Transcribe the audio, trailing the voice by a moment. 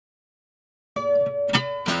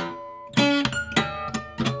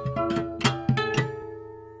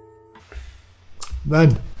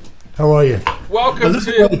Man, how are you? Welcome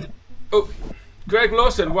to Greg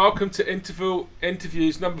Lawson. Welcome to Interval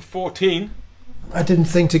Interviews number 14. I didn't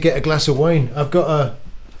think to get a glass of wine. I've got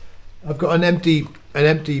an empty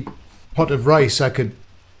pot of rice. I've got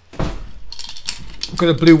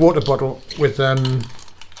a blue water bottle with Gin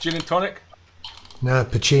and tonic. No,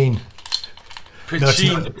 poutine.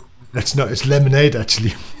 Poutine. No, that's not. It's lemonade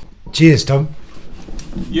actually. Cheers, Tom.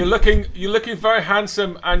 You're looking very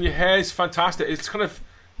handsome, and your hair's fantastic. It's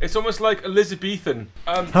almost like Elizabethan.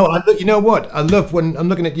 You know what? I love when I'm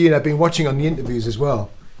looking at you, and I've been watching on the interviews as well,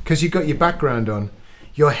 because you've got your background on.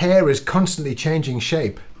 Your hair is constantly changing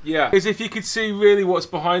shape. Yeah, because if you could see really what's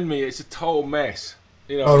behind me, it's a total mess.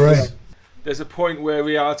 You know. Oh, right. There's a point where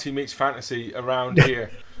reality meets fantasy around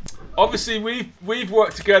here. Obviously, we've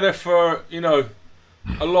worked together for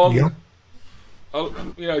a long,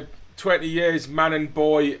 20 years, man and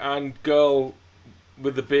boy and girl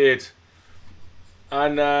with the beard.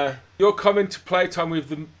 And you're coming to Playtime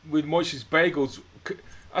with Moishe's Bagels.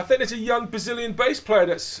 I think there's a young Brazilian bass player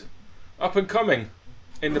that's up and coming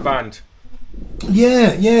in the band.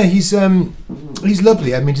 Yeah, he's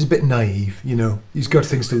lovely. I mean, he's a bit naive, He's got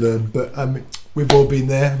things to learn, but we've all been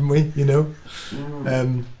there, haven't we?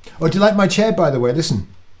 Oh, do you like my chair, by the way? Listen,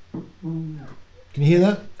 can you hear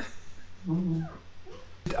that?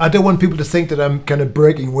 I don't want people to think that I'm kind of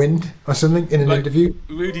breaking wind or something in an interview.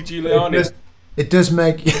 Rudy Giuliani. It does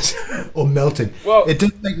make or melting. Well, it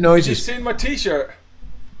does make noises. You've seen my T-shirt.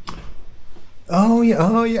 Oh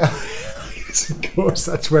yeah. Yes, of course,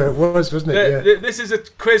 that's where it was, wasn't it? This is a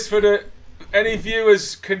quiz for any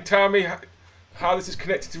viewers can tell me how this is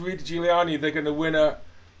connected to Rudy Giuliani. They're going to win a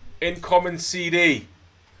In Common CD.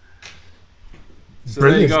 So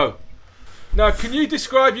Brilliant. There you go. Now, can you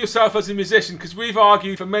describe yourself as a musician? Because we've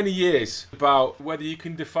argued for many years about whether you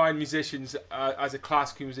can define musicians as a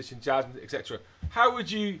classical musician, jazz, etc. How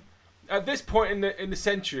would you, at this point in the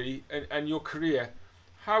century and your career,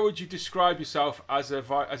 how would you describe yourself as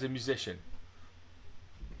a musician?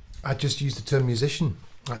 I just used the term musician.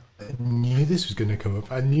 I knew this was going to come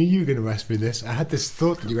up. I knew you were going to ask me this. I had this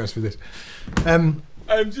thought that you asked me this. I'm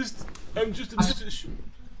just a musician.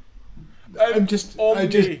 I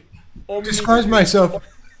describe myself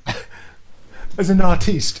as an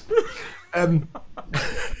artiste.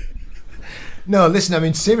 No, listen, I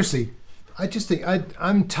mean, seriously, I just think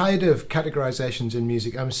I'm tired of categorizations in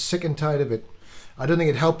music. I'm sick and tired of it. I don't think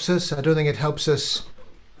it helps us. I don't think it helps us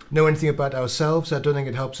know anything about ourselves. I don't think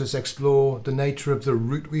it helps us explore the nature of the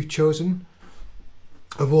route we've chosen,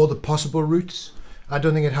 of all the possible routes. I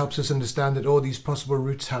don't think it helps us understand that all these possible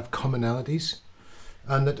routes have commonalities.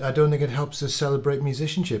 And that I don't think it helps us celebrate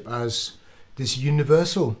musicianship as this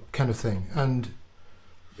universal kind of thing, and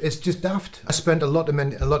it's just daft. I spent a lot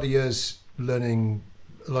of years learning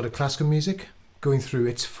a lot of classical music, going through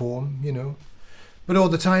its form, but all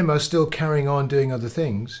the time I was still carrying on doing other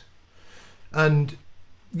things. And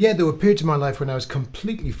yeah, there were periods in my life when I was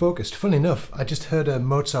completely focused. Funnily enough, I just heard a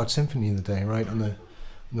Mozart symphony the other day, right on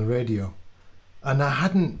the radio, and I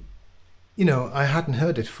hadn't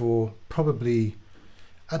heard it for probably,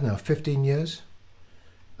 I don't know, 15 years.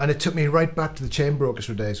 And it took me right back to the chamber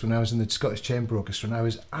orchestra days when I was in the Scottish Chamber Orchestra, and I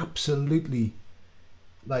was absolutely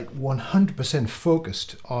 100%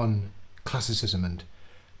 focused on classicism and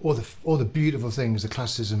all the beautiful things that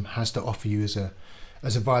classicism has to offer you as a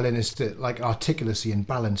violinist, like articulacy and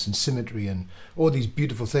balance and symmetry and all these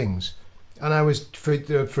beautiful things. And I was, for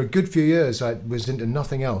a good few years, I was into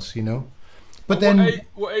nothing else, But then...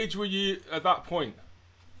 What age were you at that point?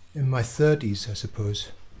 In my 30s, I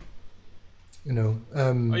suppose.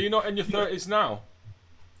 Are you not in your 30s now?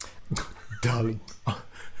 Darling.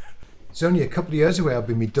 It's only a couple of years away I'll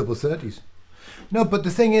be in my double 30s. No, but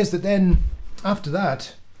the thing is that then, after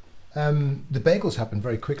that, the Bagels happened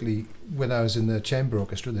very quickly when I was in the chamber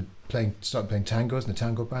orchestra. They started playing tangos in the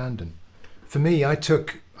tango band. And for me, I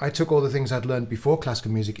took all the things I'd learned before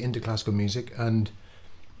classical music into classical music, and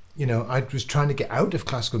I was trying to get out of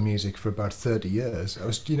classical music for about 30 years. I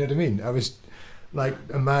was, what I mean? I was like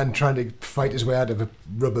a man trying to fight his way out of a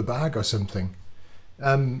rubber bag or something.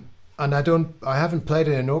 And I haven't played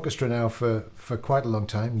in an orchestra now for quite a long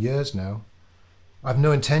time, years now. I've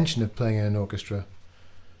no intention of playing in an orchestra.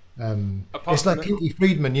 It's like Kinky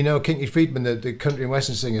Friedman, Kinky Friedman, the country and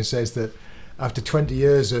western singer, says that after 20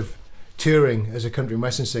 years of touring as a country and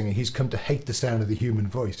western singer, he's come to hate the sound of the human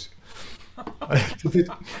voice.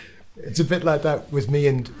 It's a bit like that with me,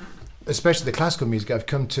 and especially the classical music. I've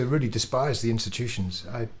come to really despise the institutions.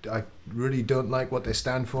 I really don't like what they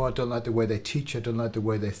stand for. I don't like the way they teach. I don't like the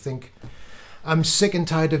way they think. I'm sick and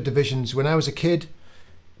tired of divisions. When I was a kid,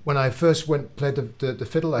 when I first played the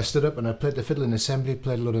fiddle, I stood up and I played the fiddle in assembly,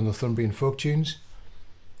 played a lot of Northumbrian folk tunes.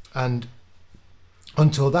 And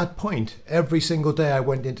until that point, every single day I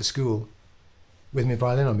went into school with my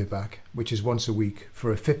violin on my back, which is once a week,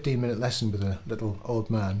 for a 15-minute lesson with a little old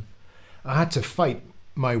man. I had to fight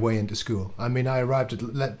my way into school. I mean, I arrived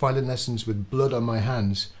at violin lessons with blood on my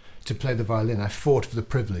hands to play the violin. I fought for the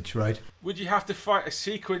privilege, right? Would you have to fight a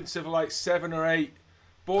sequence of like 7 or 8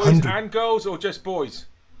 boys and girls, or just boys?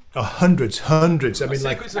 Oh, hundreds. I mean,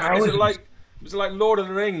 like, was it like Lord of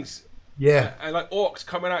the Rings? Yeah, and like orcs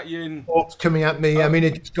coming at you, and orcs coming at me. I mean,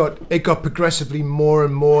 it got progressively more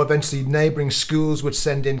and more. Eventually, neighbouring schools would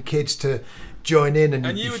send in kids to join in,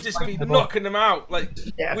 and you would just be knocking them out. Like,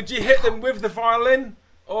 would you hit them with the violin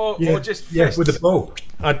or just fists? Yeah, with the bow?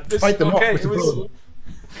 I'd fight them off with the bow.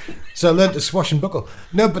 So I learned to swash and buckle.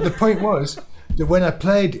 No, but the point was that when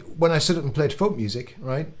I stood up and played folk music,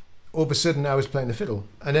 right, all of a sudden I was playing the fiddle,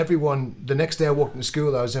 and the next day I walked into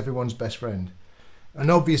school, I was everyone's best friend. An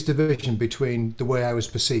obvious division between the way I was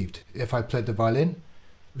perceived. If I played the violin,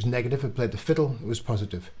 it was negative. If I played the fiddle, it was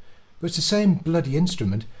positive. But it's the same bloody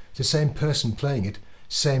instrument, it's the same person playing it,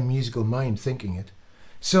 same musical mind thinking it.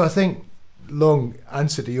 So I think, long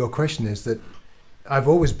answer to your question is that I've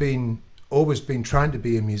always been trying to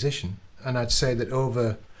be a musician, and I'd say that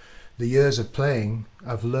over the years of playing,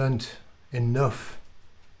 I've learned enough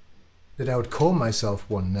that I would call myself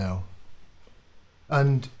one now.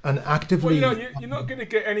 And actively, well, you're not going to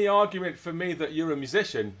get any argument from me that you're a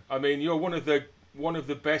musician. I mean, you're one of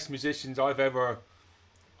the best musicians I've ever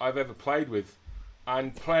played with,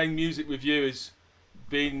 and playing music with you has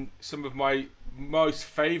been some of my most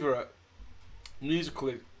favourite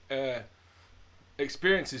musical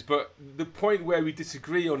experiences. But the point where we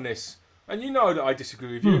disagree on this, and you know that I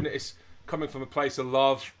disagree with you, and it's coming from a place of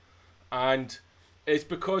love, and it's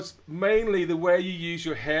because mainly the way you use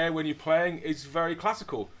your hair when you're playing is very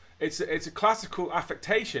classical. It's a classical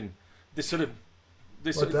affectation. This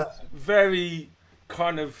very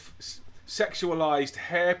kind of sexualized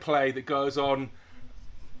hair play that goes on,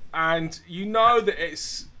 and you know that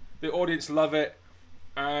the audience love it,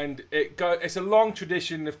 and it's a long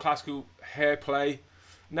tradition of classical hair play.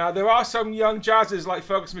 Now there are some young jazzers like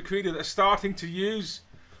Fergus McCready that are starting to use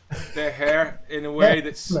their hair in a way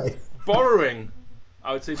that's borrowing.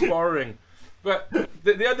 I would say borrowing, but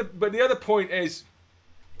the other point is,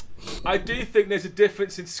 I do think there's a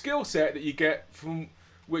difference in skill set that you get from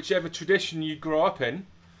whichever tradition you grow up in,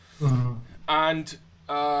 and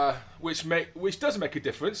which does make a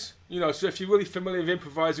difference. You know, so if you're really familiar with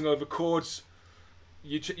improvising over chords,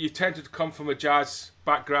 you tend to come from a jazz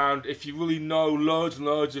background. If you really know loads and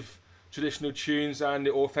loads of traditional tunes and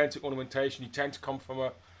the authentic ornamentation, you tend to come from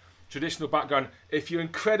a traditional background. If you're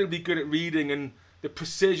incredibly good at reading and the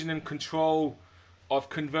precision and control of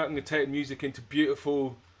converting notated music into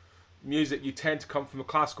beautiful music, you tend to come from a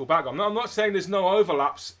classical background. Now, I'm not saying there's no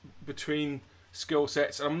overlaps between skill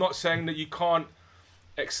sets, and I'm not saying that you can't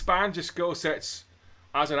expand your skill sets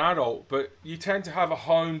as an adult, but you tend to have a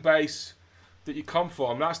home base that you come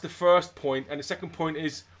from. That's the first point. And the second point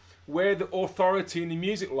is where the authority in the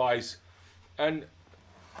music lies. And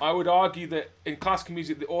I would argue that in classical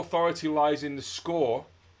music, the authority lies in the score.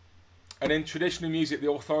 And in traditional music,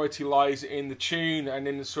 the authority lies in the tune and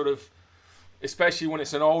in the sort of, especially when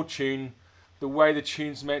it's an old tune, the way the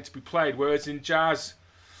tune's meant to be played. Whereas in jazz,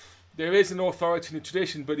 there is an authority in the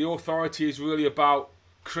tradition, but the authority is really about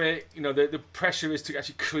the pressure is to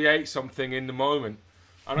actually create something in the moment.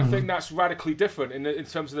 And I think that's radically different in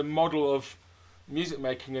terms of the model of music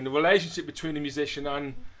making and the relationship between the musician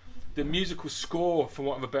and the musical score, for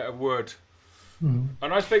want of a better word. And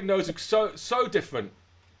I think those are so different.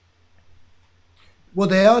 Well,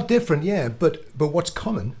 they are different, yeah, but what's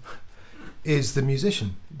common is the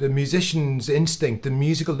musician's instinct, the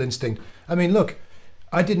musical instinct. I mean, look,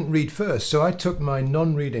 I didn't read first, so I took my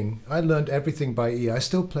non-reading. I learned everything by ear. I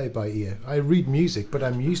still play by ear. I read music, but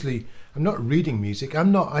I'm not reading music.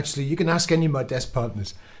 I'm not actually, you can ask any of my desk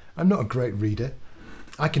partners, I'm not a great reader.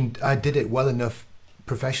 I did it well enough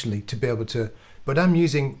professionally to be able to, but I'm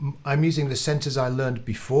using the senses I learned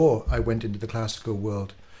before I went into the classical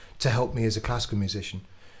world to help me as a classical musician.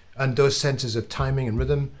 And those senses of timing and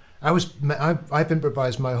rhythm, I've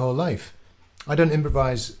improvised my whole life. I don't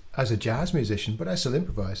improvise as a jazz musician, but I still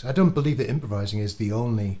improvise. I don't believe that improvising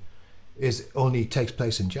only takes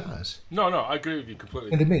place in jazz. No, I agree with you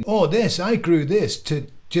completely. You know what I mean? I grew this to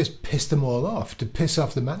just piss them all off, to piss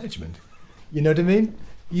off the management. You know what I mean?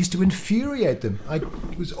 I used to infuriate them. I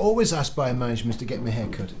was always asked by management to get my hair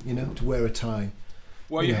cut, to wear a tie.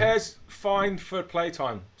 Well, your hair's fine for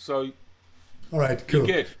playtime, so all right, cool.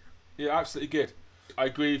 You're good. You're absolutely good. I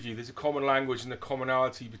agree with you. There's a common language and a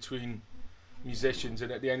commonality between musicians,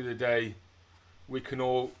 and at the end of the day,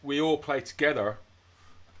 we all play together,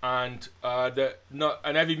 and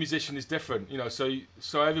and every musician is different, you know.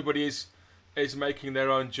 So everybody is making their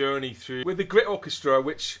own journey through with the Grit Orchestra,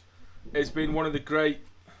 which has been one of the great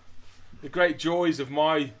joys of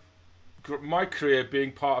my career,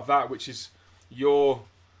 being part of that, which is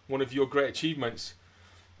one of your great achievements.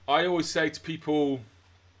 I always say to people,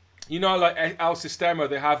 you know, like El Sistema,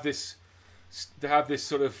 they have this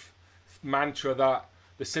sort of mantra that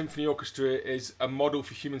the symphony orchestra is a model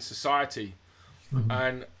for human society. Mm-hmm.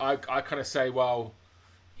 And I kind of say, well,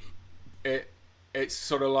 it's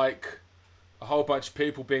sort of like a whole bunch of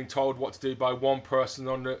people being told what to do by one person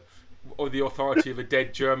or the authority of a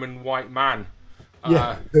dead German white man.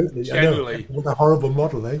 Yeah, totally. Generally. What a horrible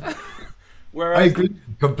model, eh? I agree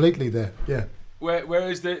completely there. Yeah.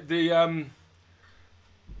 Whereas the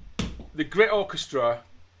Grit Orchestra,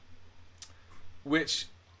 which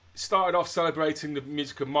started off celebrating the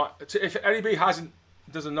music of if anybody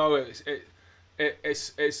doesn't know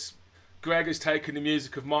it's Greg has taken the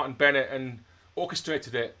music of Martin Bennett and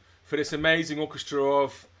orchestrated it for this amazing orchestra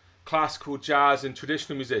of classical, jazz, and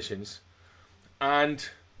traditional musicians, and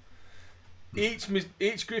each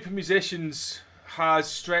group of musicians has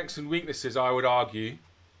strengths and weaknesses, I would argue.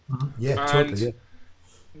 Yeah, and totally.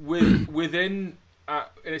 Yeah. Within,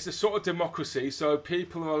 it's a sort of democracy, so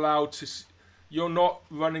people are allowed to. You're not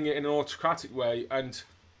running it in an autocratic way, and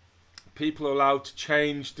people are allowed to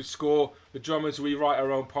change the score. The drummers, we write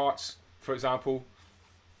our own parts, for example,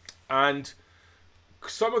 and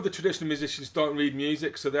some of the traditional musicians don't read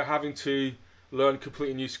music, so they're having to learn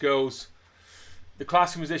completely new skills. The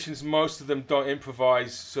classical musicians, most of them don't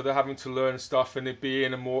improvise, so they're having to learn stuff and it be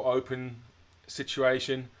in a more open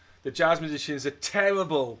situation. The jazz musicians are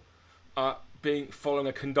terrible at following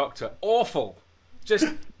a conductor. Awful. Just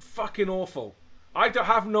fucking awful. I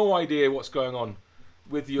have no idea what's going on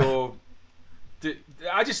with your...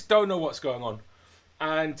 I just don't know what's going on.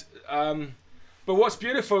 And but what's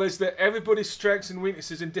beautiful is that everybody's strengths and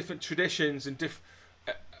weaknesses in different traditions and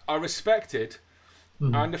are respected.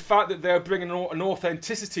 Mm-hmm. And the fact that they're bringing an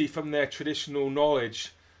authenticity from their traditional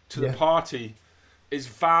knowledge to the party is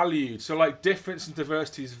valued. So, like, difference and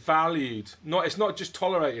diversity is valued. It's not just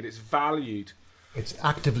tolerated; it's valued. It's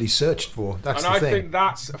actively searched for. That's and the thing. And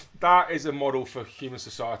I think that is a model for human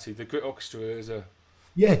society. The Grit Orchestra is a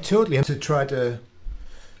totally. And to try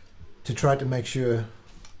to make sure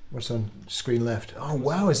what's on screen left. Oh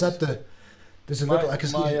wow, is that the? There's a little. I can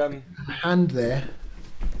see a hand there.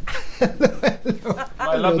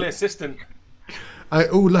 My lovely assistant.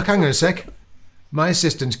 Look, hang on a sec. My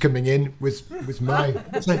assistant's coming in with my.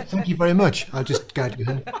 Thank you very much. I'll just guide you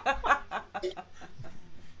in.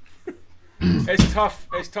 It's tough.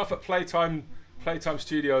 It's tough at Playtime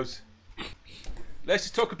Studios. Let's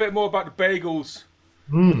just talk a bit more about the Bagels.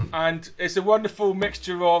 And it's a wonderful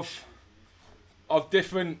mixture of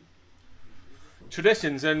different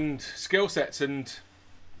traditions and skill sets and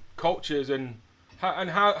cultures and.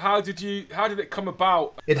 How did it come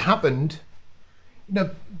about? It happened. You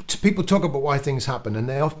know, people talk about why things happen, and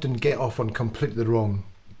they often get off on completely the wrong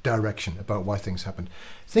direction about why things happen.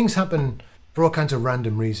 Things happen for all kinds of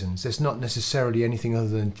random reasons. There's not necessarily anything other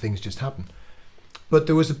than things just happen. But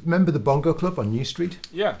remember the Bongo Club on New Street?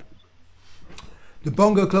 Yeah. The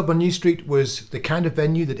Bongo Club on New Street was the kind of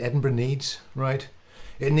venue that Edinburgh needs, right?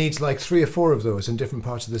 It needs like 3 or 4 of those in different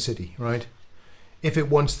parts of the city, right? If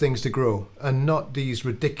it wants things to grow, and not these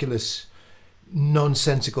ridiculous,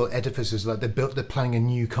 nonsensical edifices like they're planning a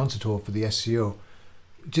new concert hall for the SCO.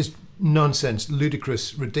 Just nonsense,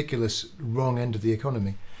 ludicrous, ridiculous, wrong end of the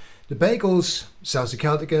economy. The Bagels, Salsa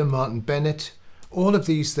Celtica, Martin Bennett, all of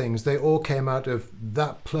these things, they all came out of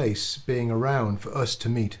that place being around for us to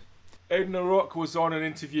meet. Aidan O'Rourke was on an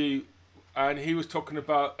interview, and he was talking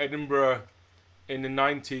about Edinburgh in the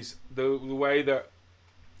 90s, the way that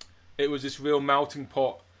it was this real melting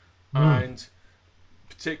pot, and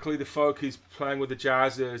particularly the folkies playing with the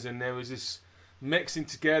jazzers, and there was this mixing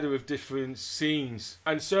together of different scenes.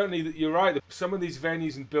 And certainly, you're right, that some of these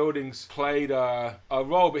venues and buildings played a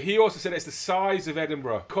role, but he also said it's the size of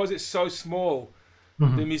Edinburgh. Because it's so small,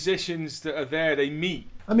 the musicians that are there, they meet.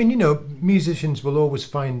 I mean, you know, musicians will always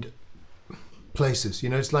find places, you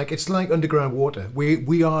know, it's like underground water.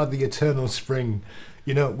 We are the eternal spring.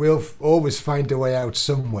 You know, we'll always find a way out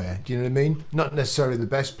somewhere. Do you know what I mean? Not necessarily the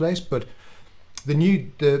best place, but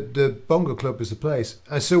the Bongo Club is the place.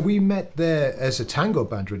 And so we met there as a tango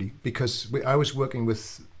band, really, because I was working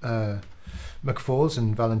with McFalls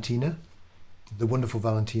and Valentina, the wonderful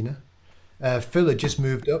Valentina. Phil had just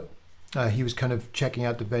moved up He was kind of checking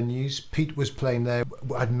out the venues. Pete was playing there.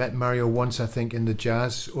 I'd met Mario once, I think, in the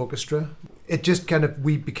jazz orchestra. It just kind of,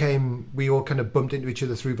 we all kind of bumped into each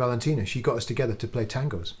other through Valentina. She got us together to play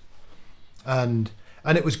tangos. And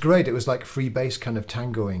it was great. It was like free bass kind of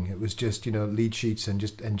tangoing. It was just, lead sheets and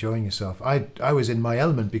just enjoying yourself. I was in my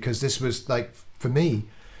element because this was like, for me,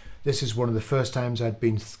 this is one of the first times I'd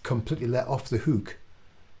been completely let off the hook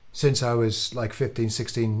since I was like 15,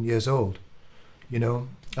 16 years old,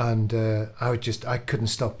 and I couldn't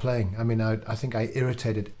stop playing. I mean, I think I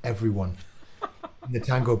irritated everyone in the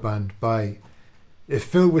tango band by, if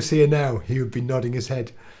Phil was here now, he would be nodding his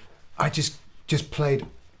head. I just played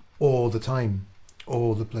all the time,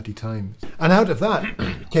 all the bloody time. And out of that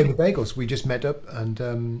came the Bagels. We just met up and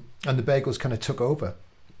the Bagels kind of took over.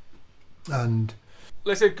 And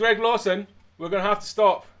listen, Greg Lawson, we're going to have to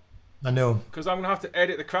stop. I know. Because I'm going to have to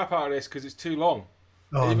edit the crap out of this because it's too long.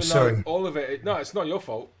 Oh, I'm sorry. All of it. No, it's not your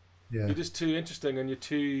fault. Yeah. You're just too interesting and you're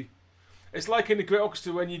too... It's like in the great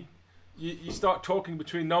orchestra when you start talking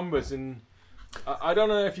between numbers and I don't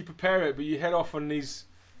know if you prepare it, but you head off on these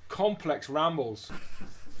complex rambles.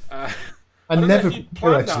 I don't know if you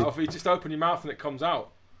plan that or if you just open your mouth and it comes out.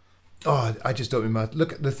 Oh, I just open my mouth.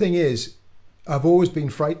 Look, the thing is, I've always been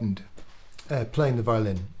frightened playing the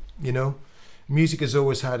violin, Music has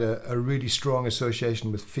always had a really strong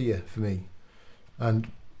association with fear for me.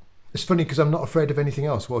 And it's funny because I'm not afraid of anything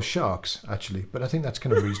else. Well, sharks, actually, but I think that's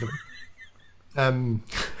kind of reasonable.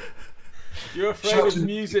 You're afraid of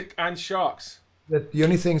music and sharks? The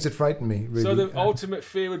only things that frighten me, really. So the ultimate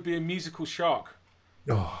fear would be a musical shark?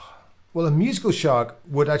 Oh, well, a musical shark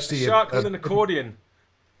would actually... A shark with an accordion?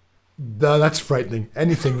 No, that's frightening.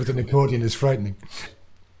 Anything with an accordion is frightening.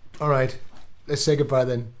 All right, let's say goodbye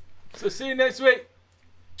then. So see you next week.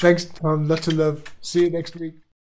 Thanks, Tom. Lots of love. See you next week.